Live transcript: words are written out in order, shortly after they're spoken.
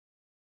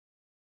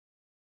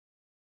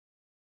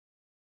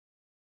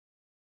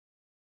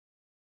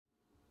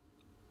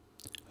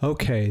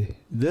Okay,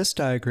 this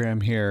diagram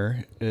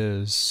here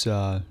is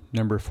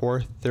number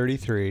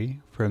 433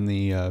 from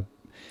the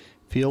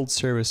Field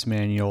Service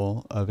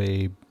Manual of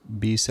a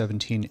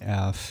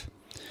B-17F.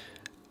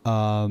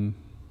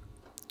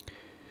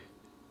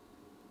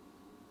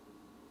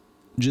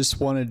 Just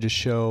wanted to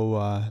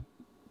show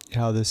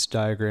how this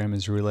diagram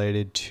is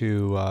related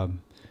to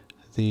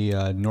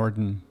the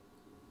Norden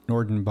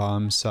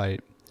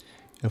Bombsight.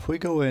 If we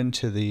go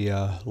into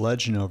the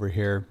legend over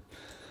here,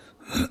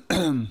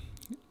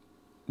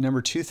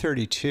 number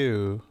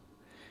 232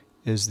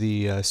 is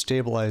the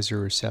stabilizer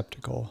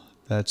receptacle.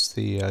 That's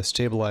the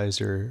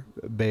stabilizer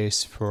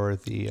base for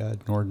the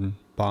Norden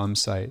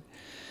Bombsight.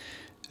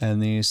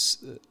 And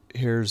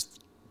here's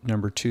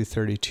number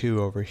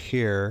 232 over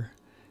here.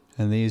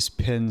 And these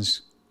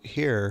pins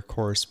here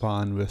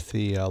correspond with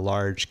the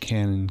large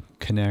cannon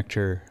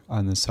connector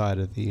on the side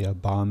of the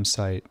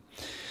bombsight.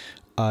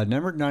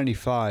 Number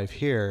 95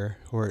 here,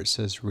 where it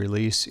says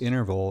release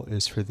interval,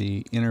 is for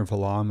the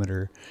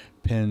intervalometer,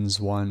 pins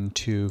 1,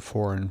 2,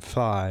 4, and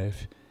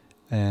 5,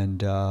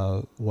 and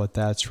what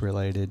that's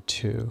related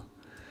to.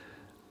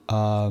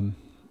 The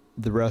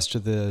rest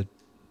of the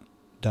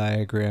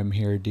diagram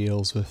here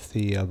deals with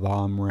the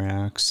bomb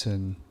racks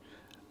and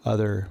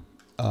other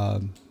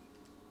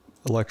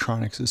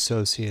electronics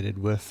associated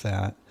with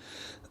that.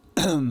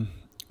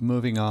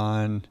 Moving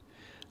on,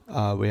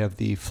 we have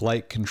the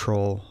flight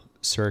control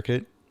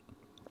circuit,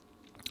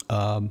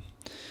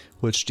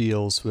 which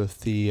deals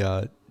with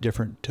the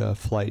different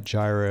flight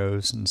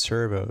gyros and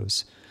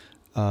servos,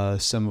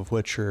 some of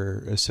which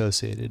are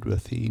associated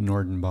with the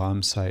Norden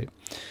Bombsight.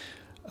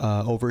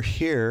 Over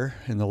here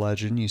in the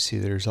legend, you see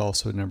there's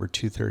also number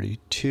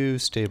 232,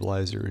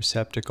 stabilizer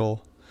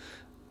receptacle.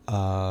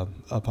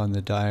 Up on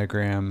the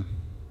diagram,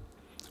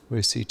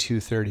 we see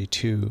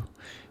 232,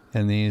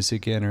 and these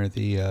again are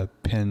the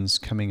pins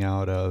coming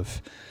out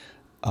of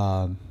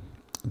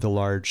the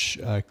large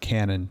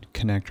cannon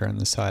connector on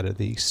the side of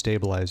the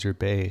stabilizer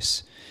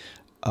base.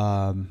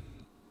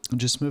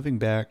 Just moving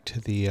back to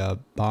the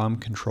bomb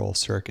control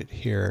circuit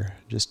here,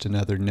 just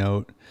another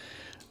note,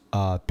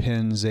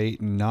 pins 8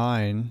 and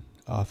 9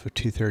 off of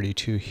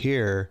 232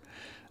 here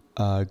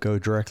go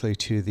directly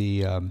to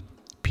the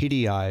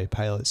PDI,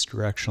 pilot's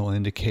directional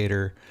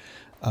indicator,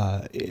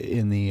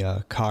 in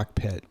the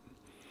cockpit.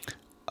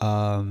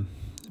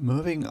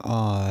 Moving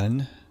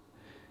on,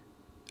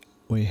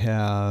 we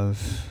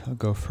have, I'll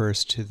go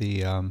first to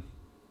the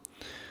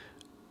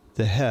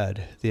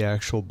head, the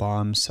actual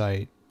bomb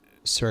sight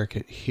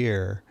circuit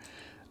here.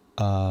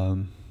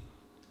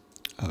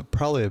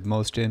 Probably of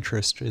most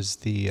interest is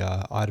the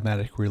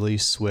automatic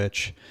release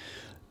switch.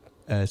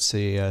 It's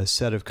a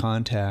set of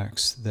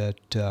contacts that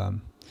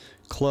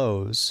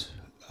close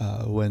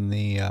when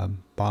the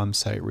bomb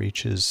sight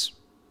reaches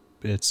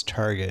its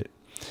target,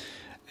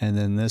 and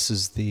then this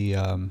is the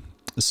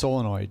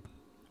solenoid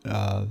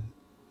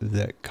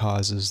that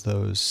causes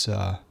those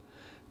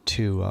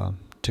to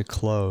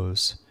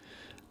close.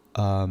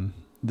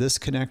 This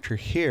connector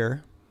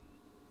here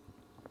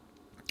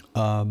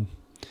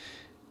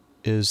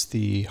is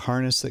the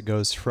harness that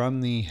goes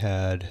from the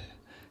head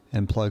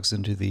and plugs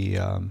into the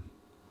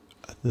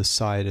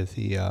side of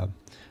the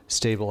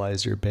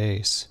stabilizer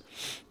base.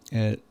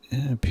 It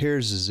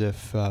appears as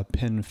if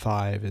pin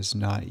 5 is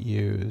not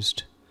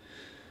used.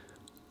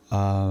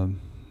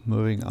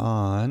 Moving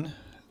on,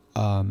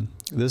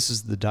 this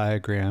is the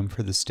diagram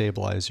for the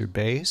stabilizer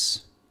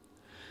base,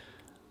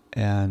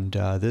 and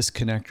this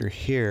connector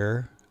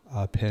here,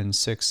 pins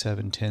 6,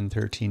 7, 10,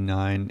 13,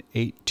 9,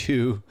 8,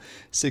 2,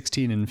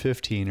 16, and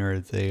 15 are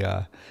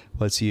the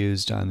what's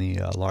used on the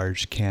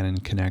large cannon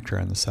connector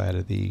on the side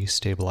of the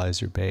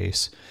stabilizer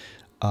base.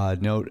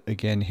 Note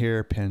again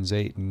here, pins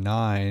 8 and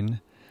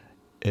 9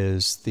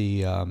 is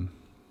the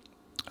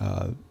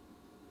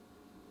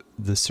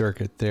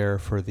circuit there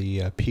for the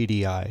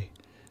PDI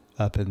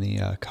up in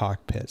the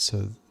cockpit.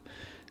 So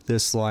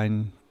this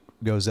line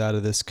goes out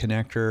of this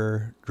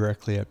connector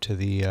directly up to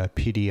the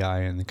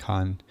PDI in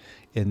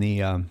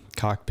the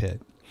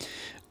cockpit.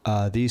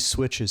 These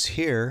switches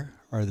here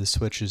are the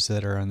switches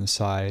that are on the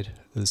side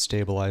of the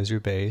stabilizer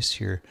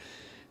base. Your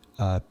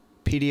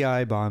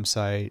PDI bomb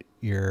sight,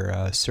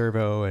 your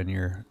servo, and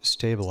your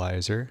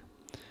stabilizer.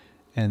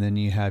 And then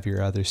you have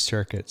your other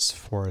circuits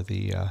for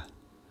the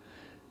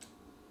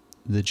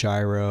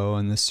gyro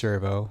and the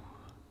servo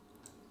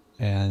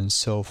and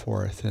so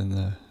forth,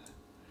 and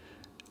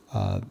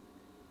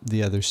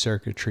the other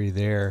circuitry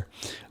there.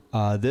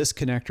 This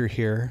connector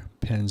here,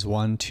 pins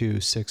 1,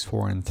 2, 6,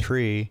 4, and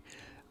 3,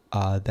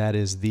 that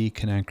is the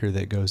connector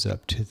that goes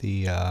up to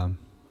the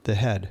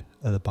head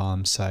of the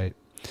bomb sight.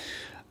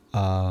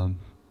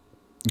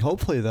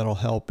 Hopefully that'll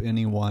help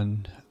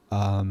anyone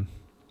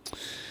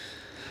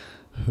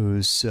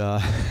who's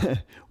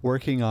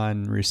working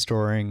on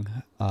restoring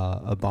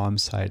a bomb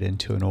sight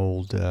into an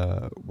old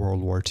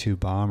World War II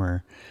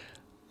bomber.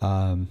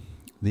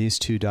 These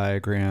two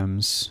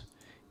diagrams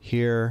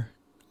here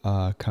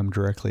come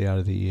directly out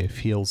of the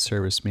Field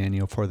Service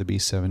Manual for the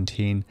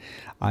B-17.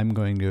 I'm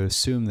going to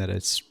assume that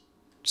it's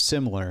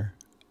similar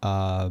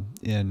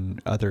in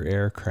other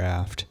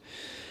aircraft.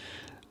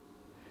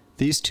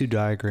 These two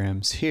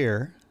diagrams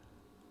here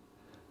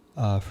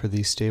for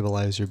the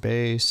stabilizer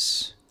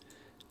base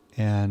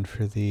and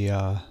for the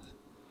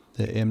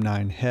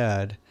M9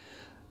 head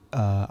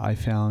I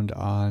found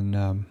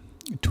on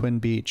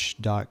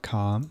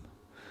twinbeach.com.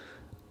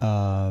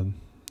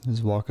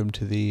 Welcome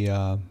to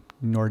the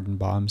Norden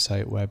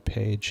Bombsight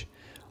webpage.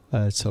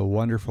 It's a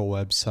wonderful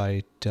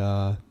website.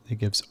 It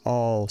gives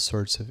all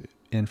sorts of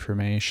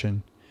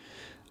information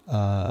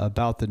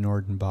about the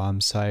Norden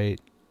Bombsight,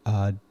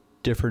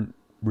 different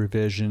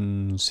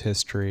revisions,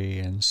 history,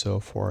 and so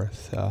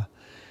forth.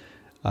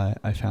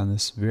 I found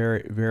this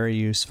very, very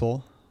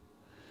useful.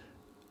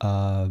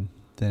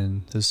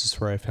 Then this is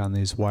where I found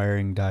these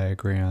wiring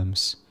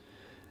diagrams,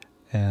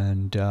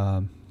 and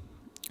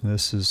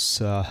this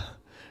is a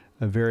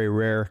very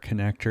rare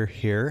connector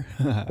here.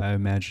 I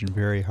imagine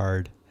very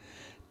hard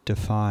to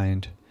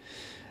find.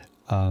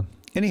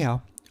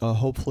 Anyhow,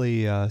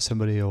 hopefully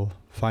somebody will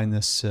find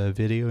this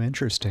video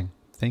interesting.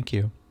 Thank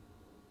you.